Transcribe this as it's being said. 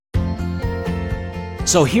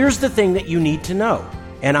So here's the thing that you need to know,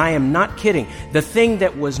 and I am not kidding. The thing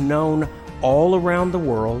that was known all around the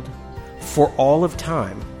world for all of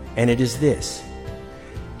time, and it is this.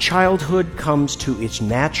 Childhood comes to its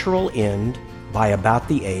natural end by about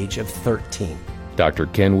the age of 13. Dr.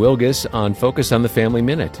 Ken Wilgus on Focus on the Family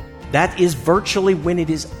Minute. That is virtually when it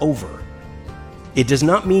is over. It does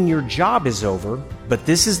not mean your job is over, but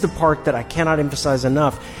this is the part that I cannot emphasize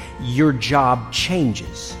enough. Your job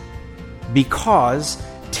changes because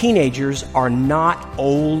teenagers are not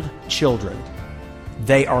old children.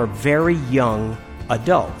 They are very young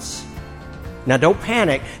adults. Now, don't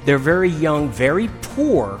panic. They're very young, very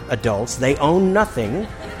poor adults. They own nothing,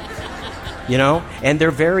 and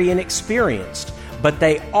they're very inexperienced. But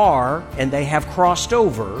they are, and they have crossed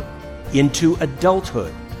over into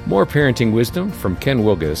adulthood. More parenting wisdom from Ken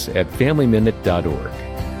Wilgus at FamilyMinute.org.